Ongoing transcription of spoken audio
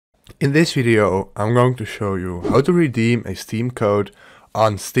In this video, I'm going to show you how to redeem a Steam code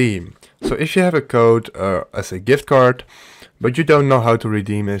on Steam. So if you have a code as a gift card, but you don't know how to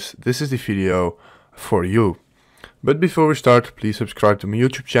redeem this is the video for you. But before we start, please subscribe to my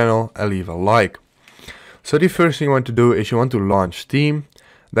YouTube channel and leave a like. So the first thing you want to do is you want to launch Steam.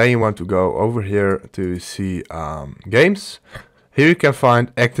 Then you want to go over here to see games. Here you can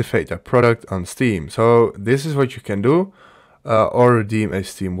find activate a product on Steam. So this is what you can do. Or redeem a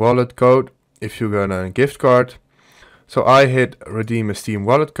Steam wallet code if you got a gift card. So I hit redeem a Steam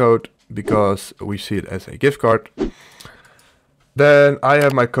wallet code because we see it as a gift card. Then I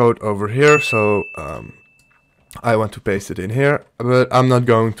have my code over here, so I want to paste it in here, but I'm not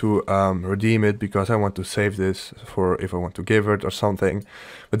going to redeem it because I want to save this for if I want to give it or something.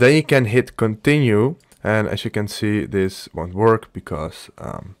 But then you can hit continue, and as you can see, this won't work because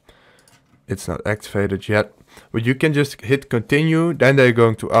it's not activated yet. But you can just hit continue, then they're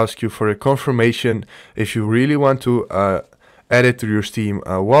going to ask you for a confirmation if you really want to add it to your Steam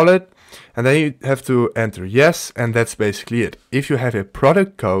wallet. And then you have to enter yes, and that's basically it. If you have a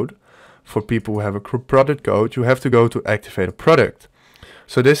product code, for people who have a product code, you have to go to activate a product.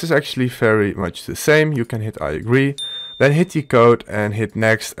 So this is actually very much the same. You can hit I agree, then hit the code and hit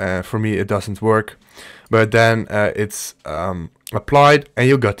next. For me it doesn't work, but then it's applied and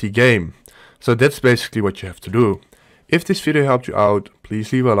you got the game. So that's basically what you have to do. If this video helped you out,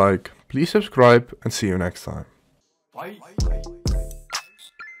 please leave a like, please subscribe, and see you next time. Bye.